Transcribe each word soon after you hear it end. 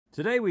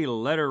Today we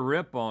let her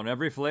rip on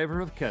every flavor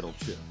of Kettle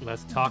chip.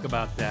 Let's talk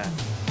about that.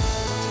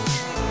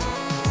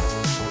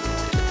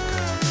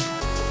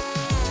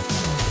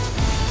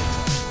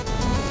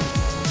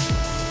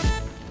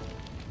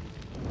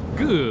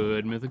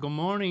 Good mythical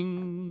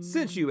morning.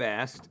 Since you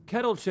asked,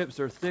 Kettle chips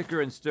are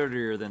thicker and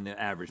sturdier than the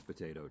average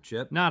potato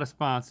chip. Not a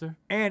sponsor.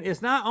 And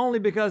it's not only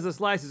because the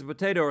slices of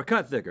potato are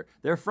cut thicker.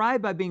 They're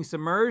fried by being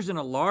submerged in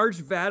a large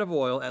vat of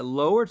oil at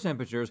lower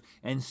temperatures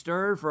and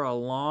stirred for a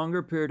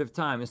longer period of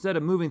time instead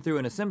of moving through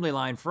an assembly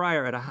line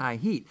fryer at a high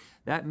heat.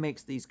 That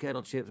makes these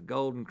Kettle chips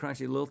golden,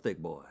 crunchy little thick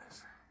boys.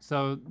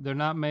 So they're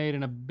not made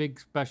in a big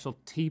special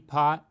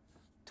teapot,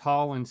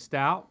 tall and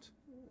stout?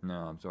 No,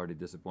 I'm sorry to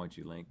disappoint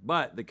you, Link.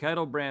 But the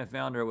Kettle brand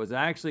founder was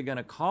actually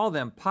gonna call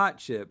them pot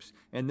chips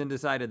and then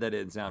decided that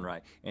didn't sound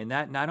right. And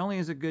that not only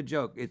is a good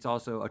joke, it's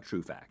also a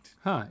true fact.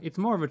 Huh, it's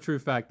more of a true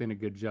fact than a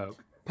good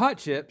joke. Pot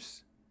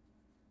chips,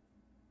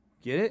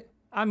 get it?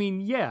 I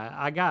mean, yeah,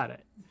 I got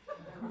it.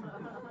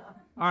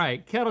 All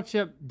right, Kettle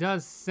chip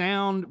does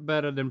sound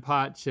better than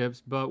pot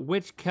chips, but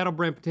which Kettle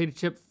brand potato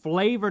chip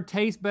flavor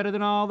tastes better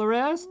than all the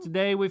rest?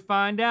 Today we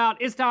find out.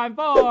 It's time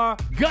for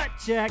Gut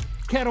Check,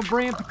 Kettle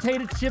brand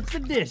potato chips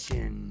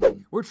edition.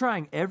 We're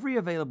trying every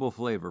available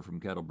flavor from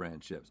Kettle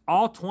brand chips,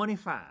 all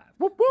 25.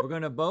 Whoop, whoop. We're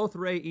gonna both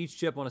rate each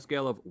chip on a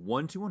scale of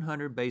 1 to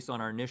 100 based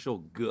on our initial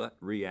gut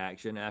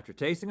reaction. After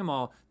tasting them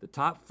all, the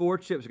top 4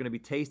 chips are gonna be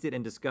tasted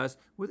and discussed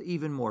with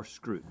even more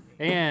scrutiny.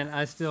 And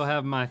I still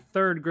have my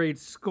 3rd grade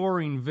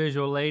scoring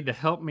visual aid to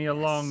help me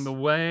along the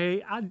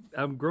way.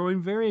 I'm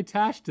growing very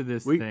attached to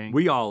this thing.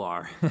 We all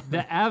are.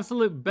 The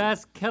absolute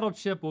best Kettle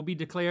chip will be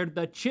declared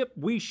the chip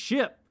we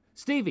ship.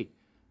 Stevie,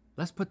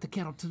 let's put the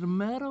kettle to the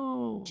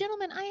metal.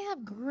 Gentlemen, I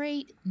have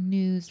great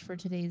news for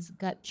today's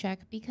gut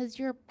check because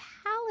your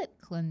palate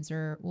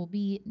cleanser will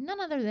be none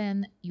other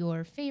than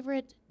your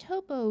favorite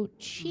Topo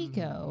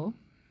Chico.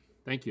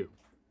 Thank you.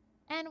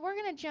 And we're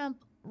gonna jump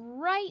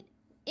right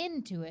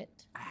into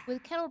it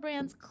with Kettle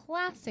Brand's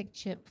classic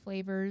chip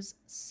flavors,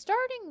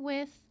 starting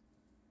with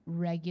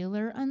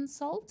regular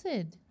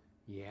unsalted.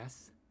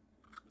 Yes.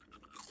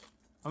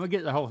 I'm gonna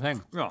get the whole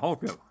thing. Yeah, whole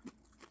chip.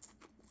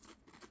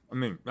 I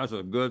mean, that's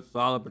a good,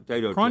 solid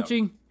potato chip.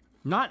 Crunchy,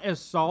 not as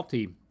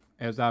salty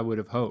as I would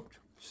have hoped.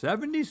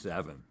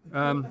 77.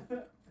 I'm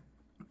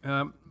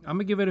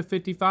gonna give it a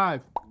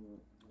 55.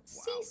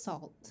 Sea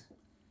salt.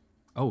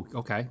 Oh,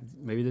 okay.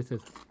 Maybe this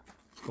is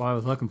what I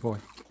was looking for.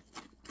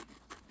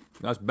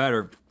 That's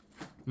better.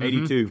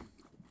 82.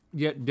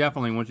 Yeah,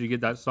 definitely once you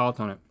get that salt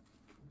on it.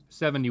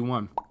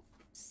 71.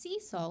 Sea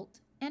salt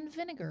and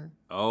vinegar.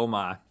 Oh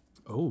my.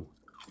 Oh.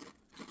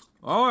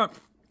 All right.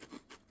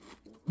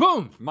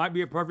 Boom! Might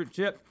be a perfect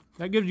chip.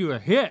 That gives you a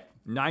hit.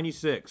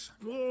 96.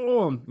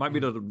 Oh, Might be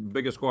the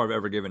biggest score I've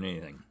ever given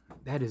anything.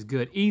 that is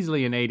good.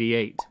 Easily an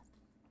 88.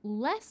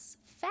 Less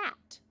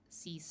fat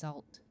sea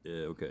salt.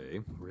 Okay.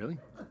 Really?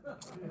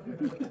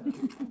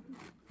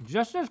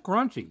 Just as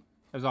crunchy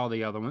as all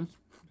the other ones.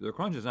 The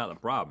crunch is not the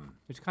problem.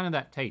 It's kind of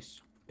that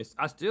taste.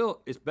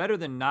 It's better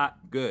than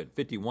not good.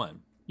 51.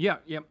 Yeah,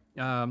 yep.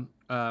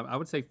 I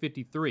would say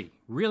 53.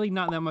 Really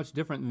not that much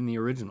different than the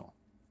original.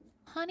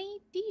 Honey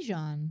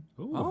Dijon.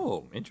 Ooh.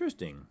 Oh,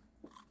 interesting.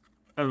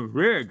 And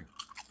rig.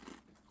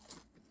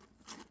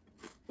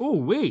 Ooh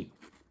wee.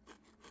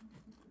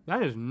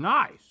 That is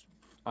nice.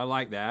 I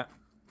like that.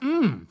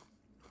 Mmm.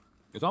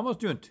 It's almost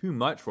doing too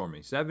much for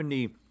me.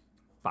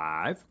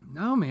 75.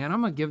 No, man,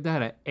 I'm gonna give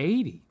that a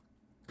 80.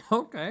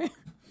 Okay.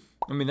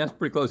 I mean, that's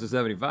pretty close to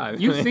 75.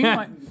 You seem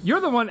like you're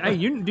the one. Hey,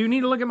 do you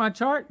need to look at my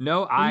chart?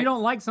 No, If you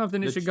don't like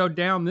something, it should go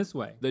down this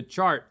way. The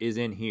chart is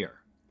in here.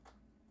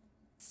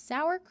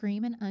 Sour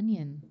cream and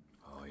onion.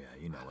 Oh yeah,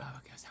 you know it.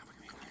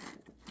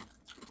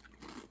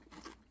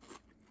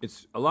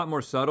 It's a lot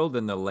more subtle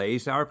than the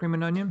Lay's sour cream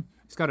and onion.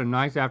 It's got a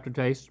nice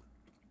aftertaste.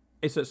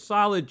 It's a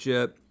solid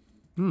chip,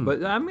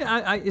 but I mean,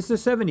 it's a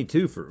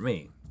 72 for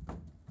me.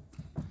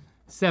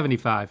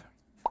 75.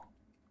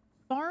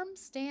 Farm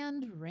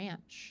Stand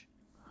Ranch.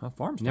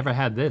 Farm stand. Never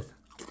had this.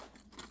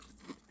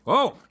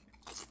 Oh,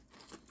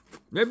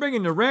 they're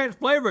bringing the ranch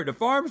flavor to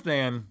farm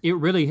stand. It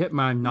really hit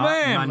my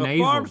Man, the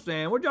nasal. farm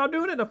stand. What y'all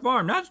doing at the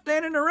farm? Not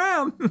standing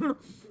around.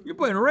 You're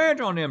putting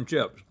ranch on them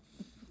chips.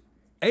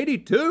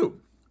 82.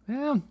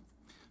 Well,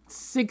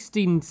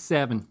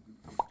 16.7.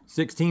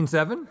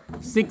 16.7?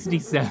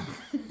 67.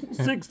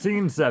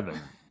 16.7.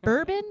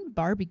 Bourbon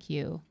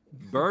barbecue.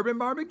 Bourbon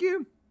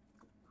barbecue?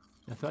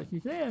 That's what you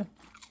said.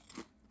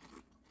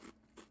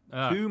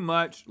 Too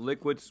much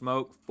liquid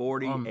smoke,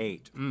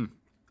 48.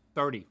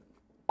 30.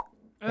 No,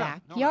 I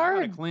Backyard.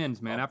 gotta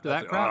cleanse, man. After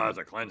that Oh, crap. it's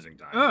a cleansing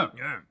time.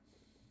 Yeah.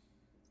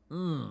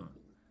 In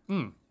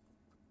the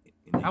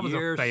That was a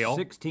year fail.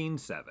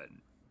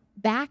 16.7.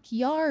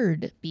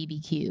 Backyard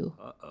BBQ.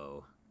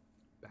 Uh-oh.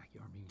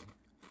 Backyard meeting.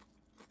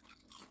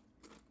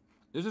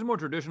 This is more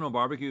traditional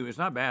barbecue. It's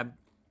not bad.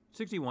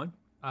 61.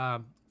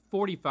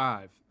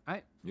 45.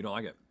 You don't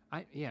like it,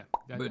 Yeah.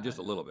 but just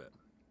a little bit.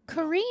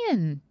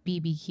 Korean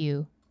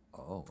BBQ.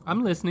 Oh.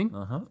 I'm listening.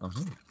 Uh-huh,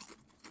 uh-huh.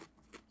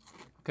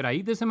 Could I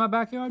eat this in my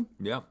backyard?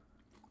 Yeah.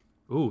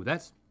 Ooh,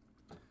 there's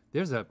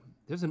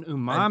There's an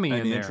umami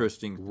an in there.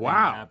 interesting thing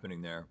Wow.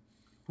 happening there.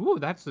 Ooh,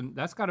 that's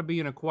got to be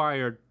an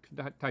acquired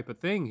type of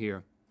thing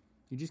here.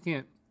 You just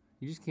can't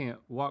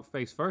walk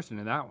face first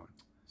into that one.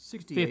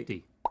 68.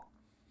 50.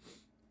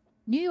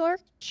 New York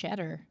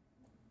cheddar.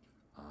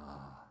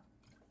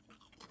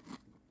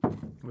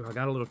 Well, I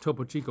got a little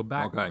Topo Chico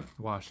back Okay.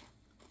 wash.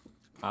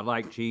 I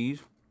like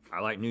cheese.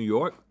 I like New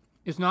York.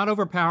 It's not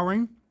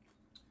overpowering.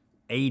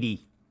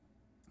 80.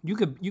 You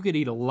could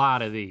eat a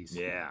lot of these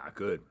Yeah, I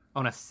could.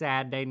 on a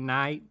Saturday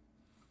night.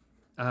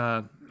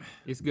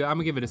 It's good. I'm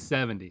gonna give it a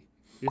 70.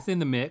 It's in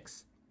the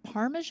mix.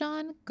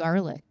 Parmesan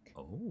garlic.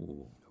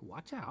 Oh.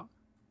 Watch out.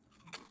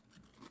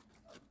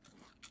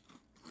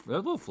 That's a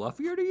little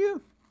fluffier to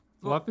you?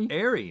 Fluffy?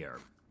 Airier.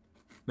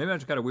 Maybe I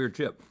just got a weird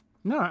chip.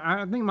 No,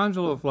 I think mine's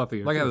a little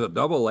fluffier. Like it too. has a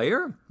double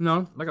layer?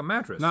 No, Like a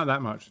mattress. not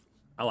that much.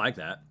 I like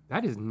that.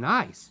 That is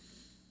nice.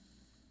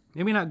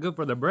 Maybe not good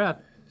for the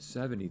breath.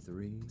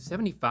 73.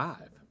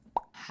 75.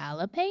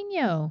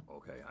 Jalapeno.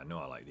 Okay, I know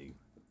I like these.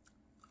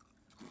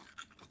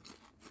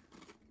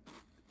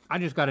 I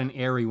just got an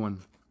airy one.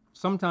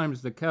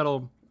 Sometimes the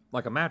kettle,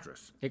 Like a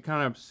mattress. it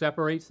kind of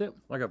separates it.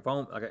 Like a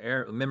foam, like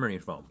a memory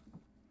foam.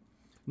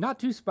 Not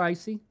too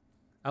spicy.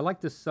 I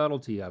like the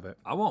subtlety of it.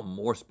 I want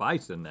more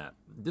spice than that.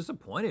 I'm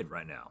disappointed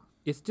right now.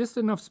 It's just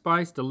enough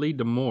spice to lead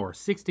to more.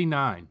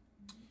 69.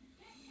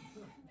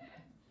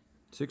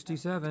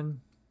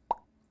 67.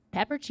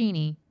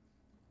 Peppercini.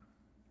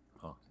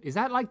 Is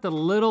that like the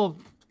little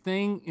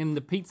thing in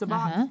the pizza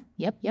box? Uh-huh.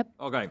 Yep.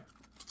 Okay,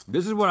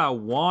 this is what I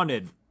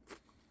wanted.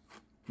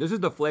 This is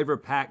the flavor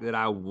pack that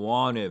I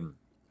wanted.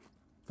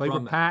 Flavor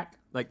From- pack?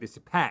 Like it's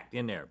packed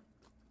in there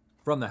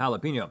from the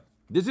jalapeno.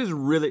 This is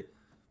really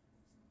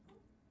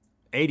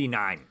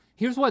 89.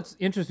 Here's what's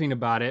interesting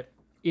about it.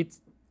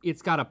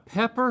 It's got a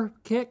pepper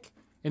kick,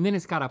 and then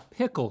it's got a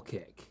pickle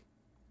kick.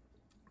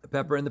 The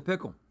pepper and the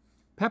pickle.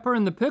 Pepper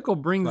and the pickle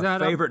brings My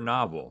that favorite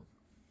novel.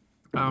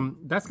 up.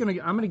 I'm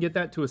gonna get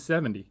that to a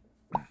 70.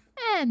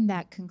 And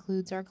that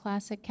concludes our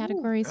classic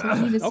category. So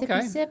you need a Okay.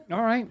 sippy sip.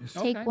 All right.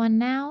 Take okay. one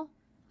now.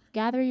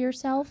 Gather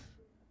yourself.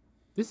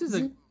 This is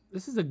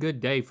a good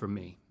day for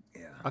me.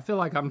 Yeah. I feel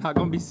like I'm not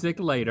gonna be sick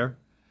later.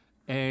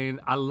 And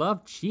I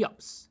love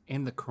chips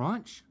and the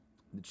crunch.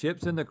 The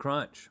chips and the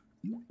crunch.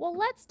 Well,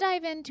 let's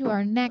dive into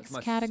our next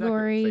My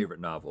category, second favorite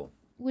novel.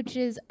 which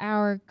is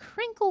our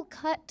crinkle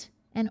cut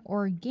and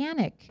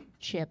organic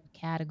chip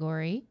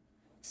category,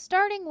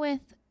 starting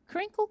with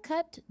crinkle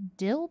cut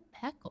dill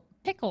pickle.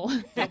 Pickle.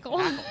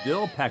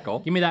 Dill peckle.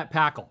 Give me that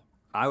packle.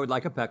 I would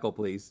like a peckle,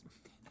 please.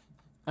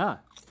 Ah.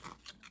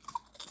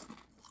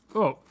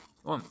 Oh,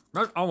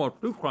 That's almost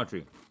too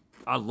crunchy.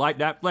 I like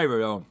that flavor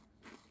though.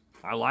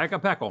 I like a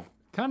peckle.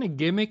 kind of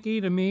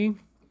gimmicky to me,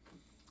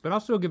 but I'll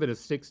still give it a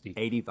 60.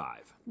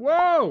 85.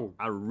 Whoa!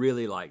 I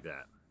really like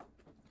that.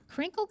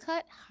 Crinkle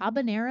cut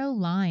habanero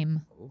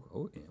lime.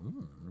 Oh, yeah,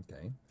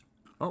 okay.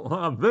 Oh,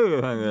 I'm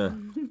big.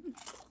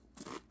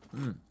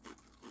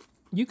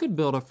 You could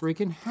build a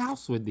freaking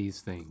house with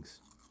these things.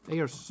 They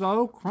are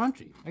so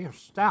crunchy. They are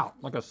stout,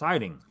 Like a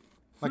siding.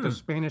 like a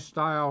Spanish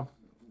style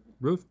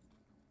roof.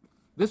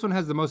 This one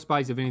has the most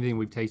spice of anything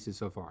we've tasted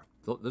so far.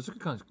 There's a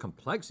kind of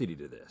complexity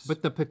to this.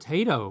 But the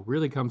potato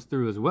really comes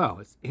through as well.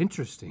 It's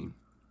interesting.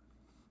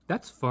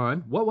 That's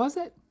fun. What was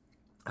it?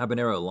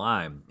 habanero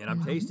lime, and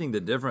I'm tasting the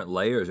different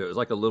layers. It was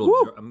like a little.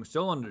 Woo! I'm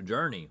still on the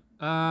journey.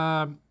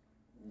 I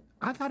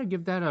gotta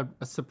give that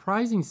a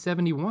surprising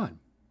 71.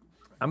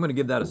 I'm gonna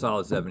give that a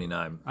solid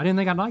 79. I didn't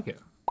think I'd like it.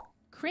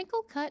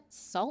 Crinkle cut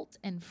salt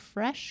and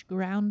fresh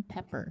ground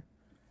pepper.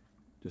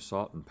 Just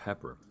salt and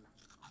pepper.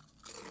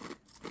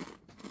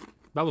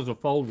 That was a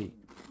foldy.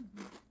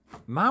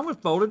 Mine was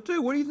folded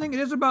too. What do you think it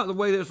is about the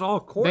way that it's all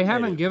They coordinated?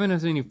 haven't given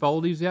us any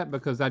foldies yet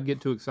because I'd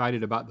get too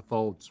excited about the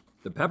folds.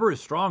 The pepper is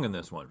strong in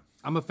this one.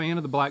 I'm a fan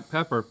of the black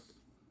pepper,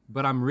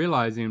 but I'm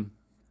realizing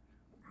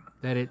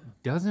that it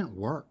doesn't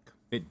work.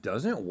 It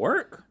doesn't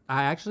work.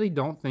 I actually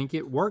don't think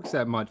it works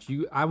that much.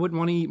 I wouldn't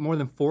want to eat more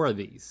than 4 of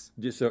these.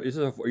 Just so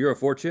you're a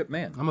 4-chip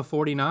man. I'm a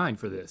 49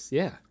 for this.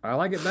 Yeah. I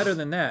like it better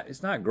than that.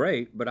 It's not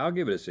great, but I'll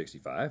give it a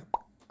 65.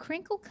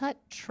 Crinkle cut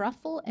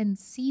truffle and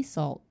sea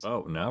salt.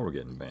 Oh, now we're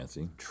getting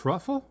fancy.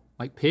 Truffle?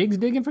 Like pigs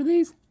digging for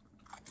these?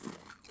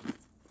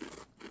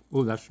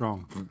 Oh, that's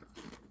strong.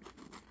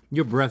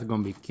 Your breath is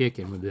going to be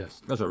kicking with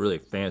this. That's a really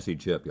fancy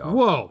chip, y'all.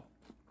 Whoa.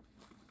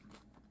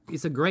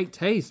 It's a great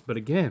taste, but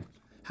again,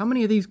 how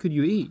many of these could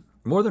you eat?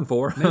 More than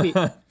 4.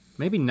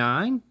 Maybe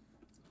 9?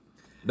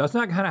 That's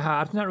not kind of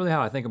how. That's not really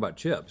how I think about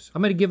chips.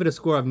 I'm going to give it a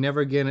score I've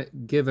never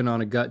given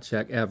on a gut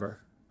check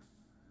ever.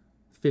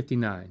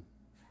 59.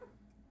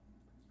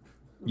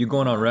 You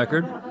going on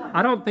record?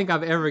 I don't think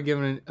I've ever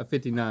given it a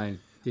 59.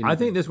 I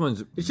think this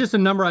one's. It's just a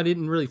number I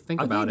didn't really think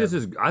I about.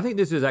 think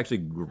this is actually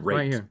great.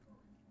 Right here.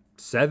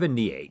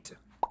 78.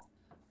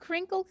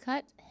 Crinkle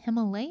cut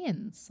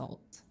Himalayan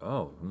salt.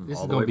 Oh, This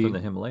all is the gonna way from be-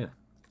 the Himalaya.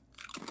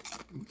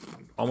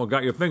 Almost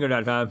got your finger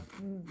that time.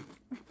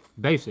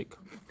 Basic.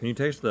 Can you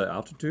taste the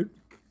altitude?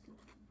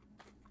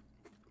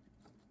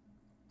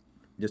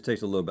 Just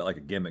tastes a little bit like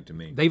a gimmick to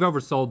me. They've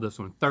oversold this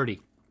one.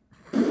 30.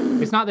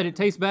 It's not that it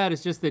tastes bad.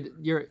 It's just that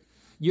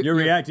You're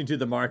reacting to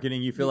the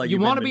marketing. You feel like you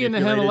want to be in the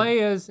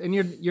Himalayas, and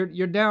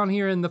you're down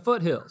here in the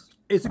foothills.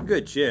 It's a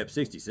good chip,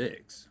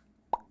 66.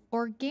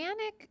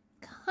 Organic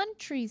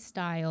country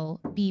style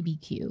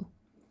BBQ.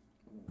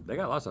 They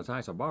got lots of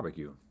types of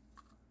barbecue.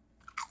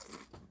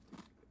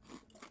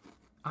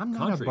 I'm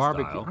not Country a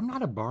barbecue. style. I'm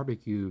not a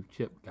barbecue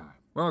chip guy.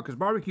 Well, because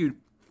barbecue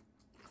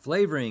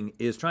flavoring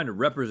is trying to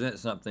represent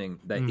something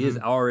that is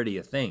already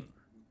a thing.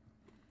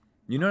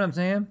 You know what I'm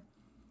saying?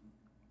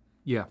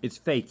 Yeah, It's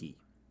fakey.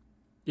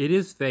 it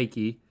is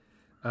fakey.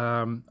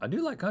 I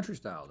do like country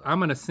style, though. I'm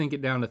gonna sink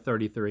it down to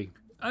 33.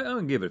 I'm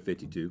going to give it a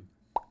 52.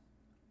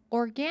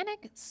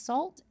 Organic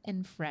salt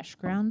and fresh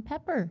ground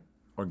pepper.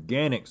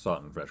 Organic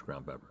salt and fresh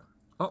ground pepper.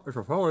 Oh, it's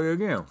a Foley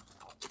again.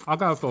 I'll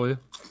go for you.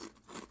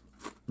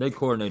 They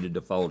coordinated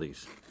the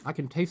Foldies. I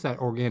can taste that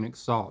organic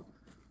salt.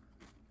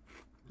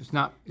 It's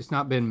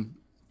not been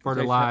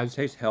fertilized,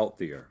 Tastes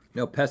healthier.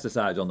 No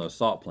pesticides on those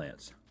salt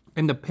plants.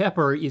 and the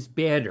pepper is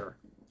better.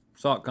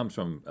 Salt comes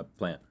from a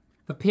plant.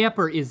 The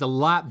pepper is a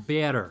lot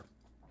better.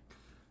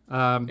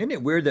 Isn't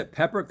it weird that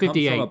pepper comes from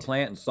a 58.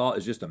 plant and salt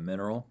is just a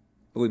mineral?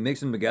 But we mix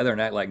them together and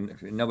act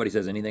like nobody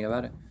says anything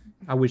about it?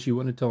 I wish you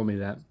wouldn't have told me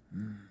that.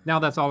 Now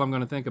that's all I'm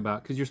going to think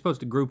about because you're supposed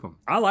to group them.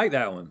 I like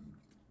that one.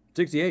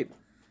 68.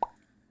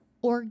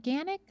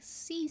 Organic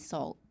sea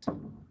salt.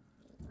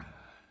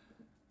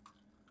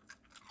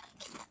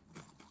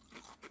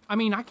 I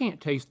mean, I can't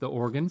taste the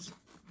organs.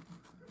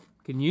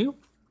 Can you?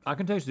 I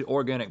can taste the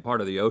organic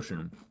part of the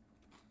ocean.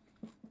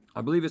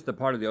 I believe it's the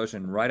part of the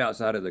ocean right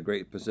outside of the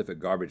Great Pacific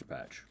Garbage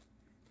Patch.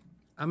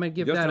 I'm going to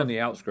give Just that on the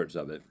outskirts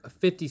of it. a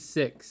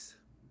 56.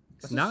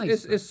 It's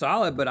nice. It's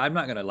solid, but I'm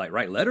not going to like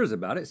write letters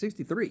about it.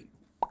 63.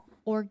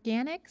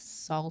 Organic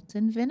salt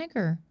and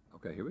vinegar.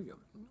 Okay, here we go.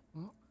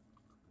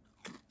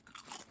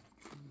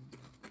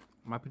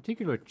 My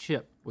particular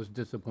chip was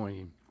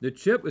disappointing. The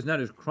chip is not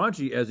as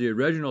crunchy as the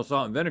original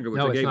salt and vinegar, which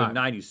No, I it's gave not. it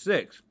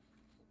 96.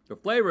 The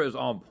flavor is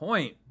on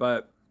point,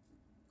 but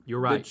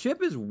You're the right.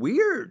 chip is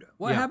weird.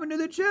 What Yeah. happened to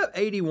the chip?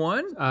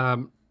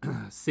 81?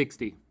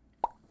 60.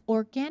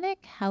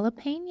 Organic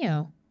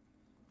jalapeno.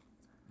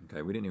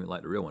 Okay, we didn't even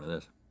like the real one of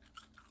this.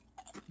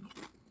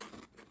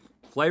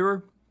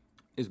 Flavor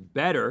is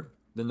better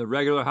than the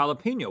regular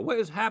jalapeno. What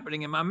is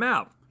happening in my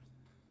mouth?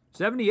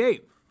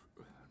 78.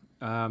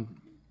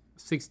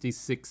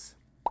 66.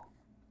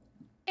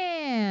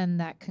 And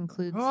that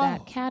concludes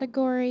that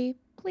category.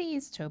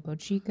 Please Topo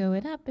Chico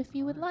it up if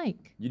you would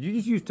like. Did you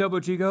just use Topo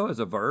Chico as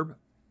a verb?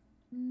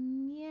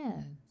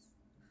 Yes.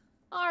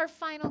 Our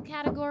final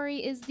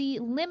category is the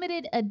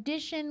limited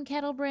edition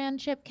Kettle brand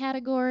chip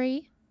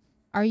category.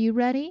 Are you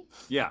ready?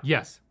 Yeah.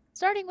 Yes.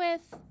 Starting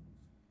with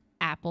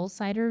apple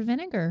cider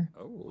vinegar.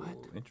 Oh,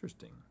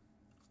 interesting.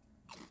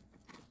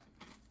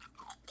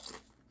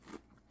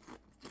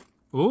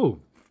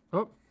 Ooh.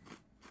 Oh.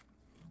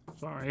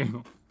 Sorry.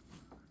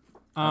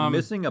 I'm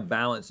missing a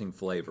balancing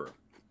flavor.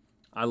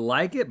 I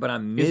like it, but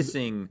I'm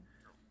missing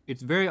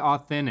It's very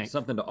authentic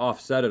something to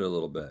offset it a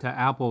little bit. to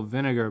apple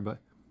vinegar, but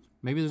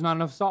maybe there's not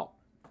enough salt.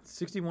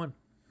 61.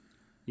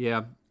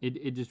 Yeah,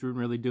 it just wouldn't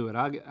really do it.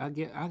 I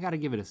got to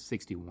give it a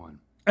 61.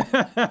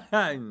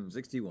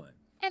 61.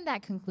 And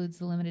that concludes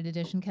the limited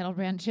edition Kettle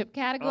brand chip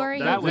category.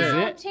 that was You've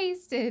now it?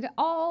 tasted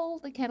all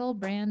the Kettle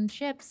brand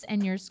chips,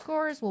 and your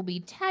scores will be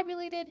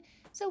tabulated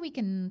so we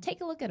can take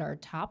a look at our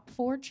top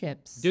 4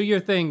 chips. Do your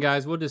thing,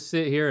 guys. We'll just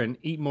sit here and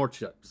eat more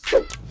chips.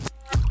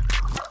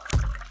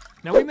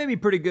 Now, we may be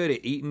pretty good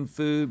at eating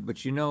food,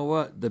 but you know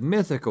what? The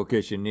Mythical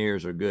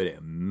Kitcheneers are good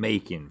at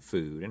making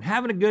food and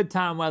having a good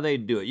time while they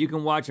do it. You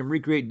can watch them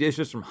recreate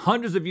dishes from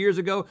hundreds of years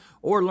ago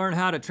or learn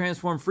how to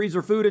transform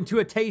freezer food into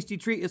a tasty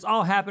treat. It's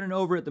all happening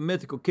over at the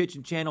Mythical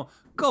Kitchen channel.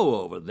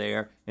 Go over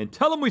there and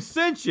tell them we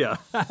sent you.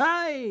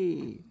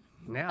 Hey!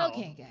 Now.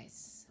 Okay,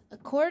 guys.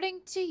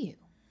 According to you,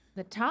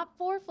 the top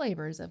 4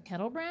 flavors of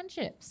Kettle brand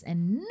chips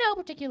in no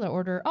particular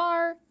order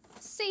are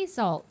sea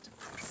salt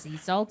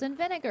and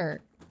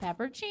vinegar,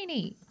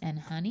 peppercini, and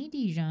honey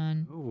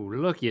Dijon. Ooh,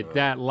 look at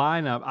that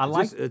lineup. I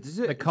like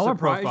the color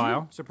surprise profile.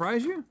 You?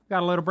 Surprise you?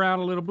 Got a little brown,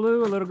 a little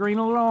blue, a little green,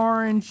 a little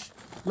orange.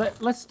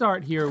 Let's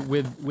start here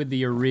with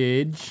the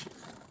orig.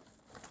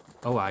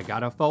 Oh, I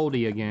got a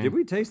foldy again. Did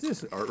we taste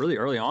this really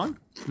early on?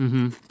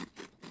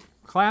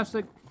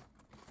 Classic.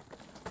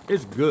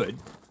 It's good,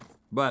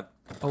 but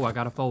Oh, I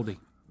got a foldy.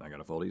 I got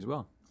a Foldy as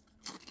well.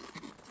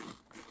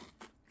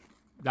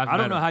 That's I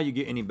don't better. know how you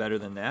get any better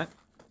than that,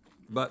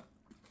 but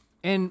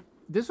And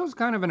this was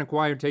kind of an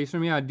acquired taste for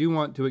me. I do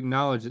want to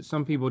acknowledge that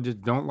some people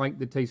just don't like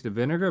the taste of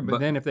vinegar, but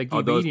then if they are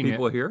keep those eating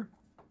people it, here?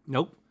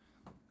 nope.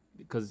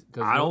 Because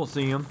I don't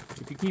see them.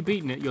 if you keep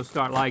eating it, you'll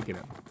start liking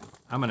it.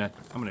 I'm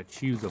gonna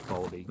choose a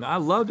foldy. Now, I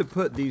love to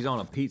put these on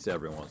a pizza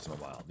every once in a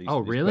while. These,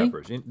 Oh, these really?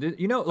 Peppers.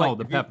 You know, like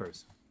The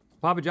peppers.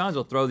 Papa John's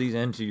will throw these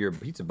into your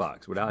pizza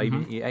box without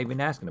even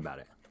asking about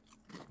it.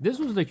 This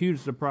was a huge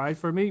surprise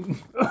for me.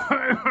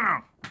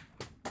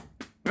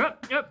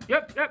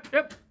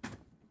 Yep.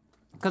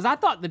 Because I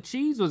thought the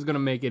cheese was gonna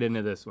make it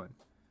into this one.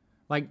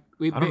 Like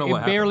I don't know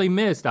what it barely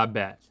missed. I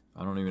bet.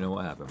 I don't even know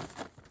what happened.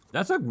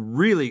 That's a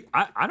really,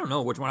 I don't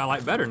know which one I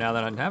like better now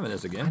that I'm having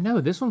this I again.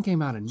 know, this one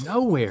came out of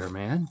nowhere,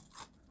 man.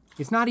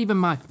 It's not even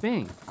my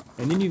thing.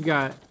 And then you've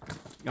got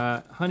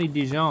Honey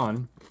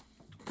Dijon.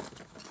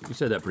 You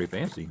said that pretty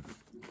fancy.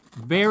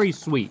 Very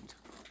sweet.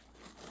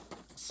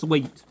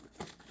 Sweet.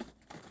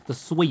 The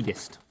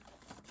sweetest.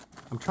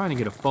 I'm trying to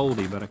get a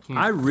foldy, but I can't.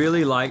 I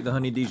really like the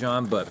Honey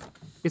Dijon, but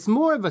It's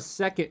more of a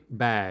second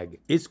bag.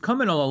 it's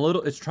coming a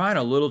little, it's trying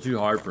a little too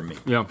hard for me.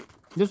 Yeah.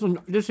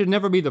 This should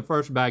never be the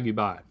first bag you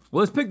buy. Well,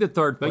 let's pick the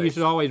third place. But you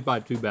should always buy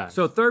 2 bags.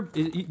 So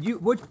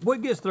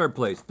what gets third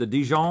place? The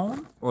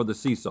Dijon or the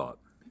sea salt?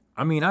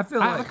 I mean, I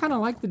feel I like kind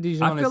of like the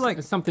Dijon. I feel like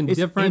it's something it's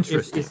different.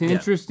 Interesting. It's Yeah.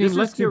 interesting. This is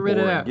Let's too get rid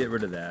of boring. that. Get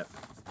rid of that.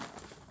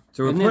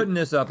 So we're And then- putting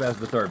this up as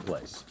the third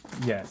place.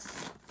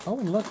 Yes. Oh,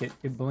 and look,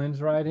 it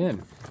blends right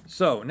in.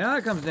 So now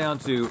it comes down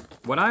to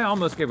what I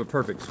almost gave a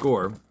perfect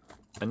score,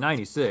 a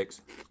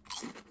 96,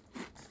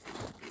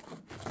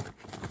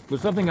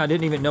 was something I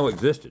didn't even know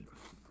existed,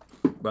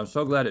 but I'm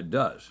so glad it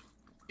does.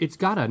 It's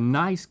got a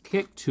nice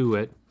kick to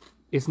it.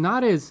 It's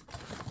not as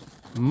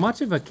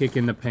much of a kick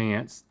in the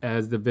pants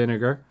as the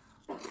vinegar.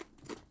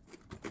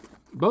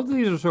 Both of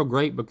these are so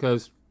great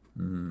because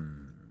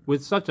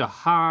with such a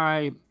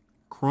high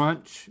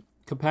crunch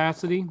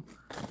capacity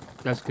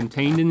that's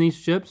contained in these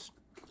chips,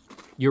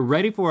 you're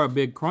ready for a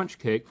big crunch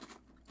kick.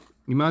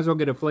 You might as well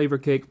get a flavor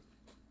kick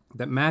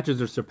that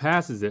matches or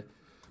surpasses it.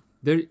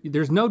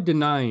 There's no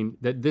denying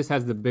that this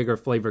has the bigger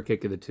flavor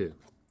kick of the two.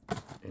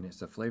 And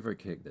it's a flavor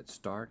kick that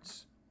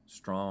starts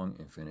strong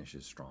and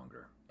finishes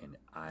stronger, and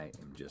I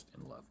am just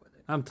in love with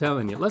it. I'm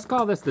telling you. Let's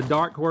call this the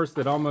dark horse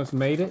that almost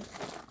made it.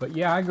 But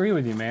yeah, I agree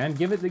with you, man.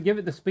 Give it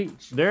the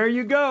speech. There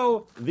you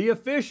go, the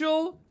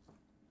official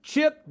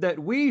chip that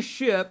we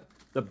ship,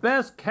 the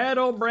best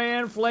Kettle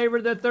brand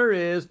flavor that there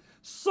is,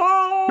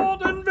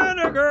 salt and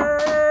vinegar.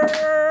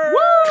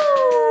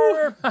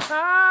 Woo!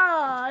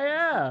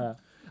 Yeah.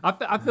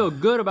 I feel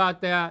good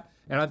about that,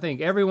 and I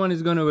think everyone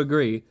is going to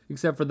agree,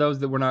 except for those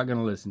that we're not going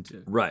to listen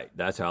to. Right,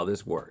 that's how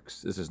this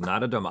works. This is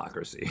not a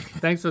democracy.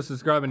 Thanks for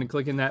subscribing and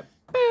clicking that.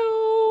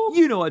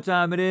 You know what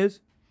time it is.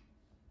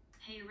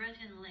 Hey Red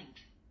and Link.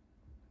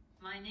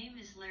 My name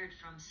is Laird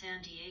from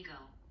San Diego.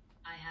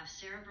 I have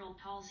cerebral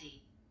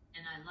palsy,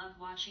 and I love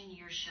watching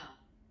your show.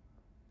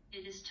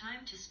 It is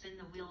time to spin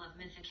the wheel of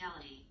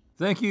mythicality.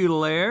 Thank you,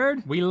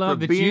 Laird. We love for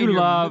that being you your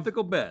love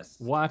mythical best.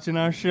 watching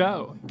our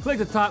show. Click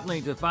the top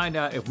link to find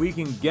out if we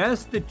can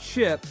guess the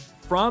chip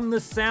from the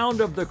sound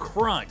of the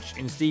crunch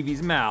in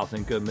Stevie's mouth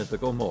and Good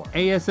Mythical more.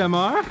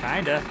 ASMR?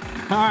 Kinda.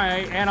 All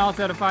right, and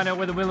also to find out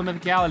where the wheel of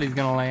mythicality is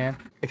going to land.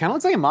 It kind of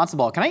looks like a matzo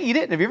ball. Can I eat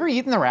it? Have you ever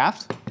eaten the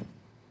raft?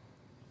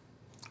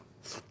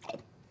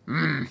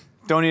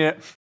 Don't eat it.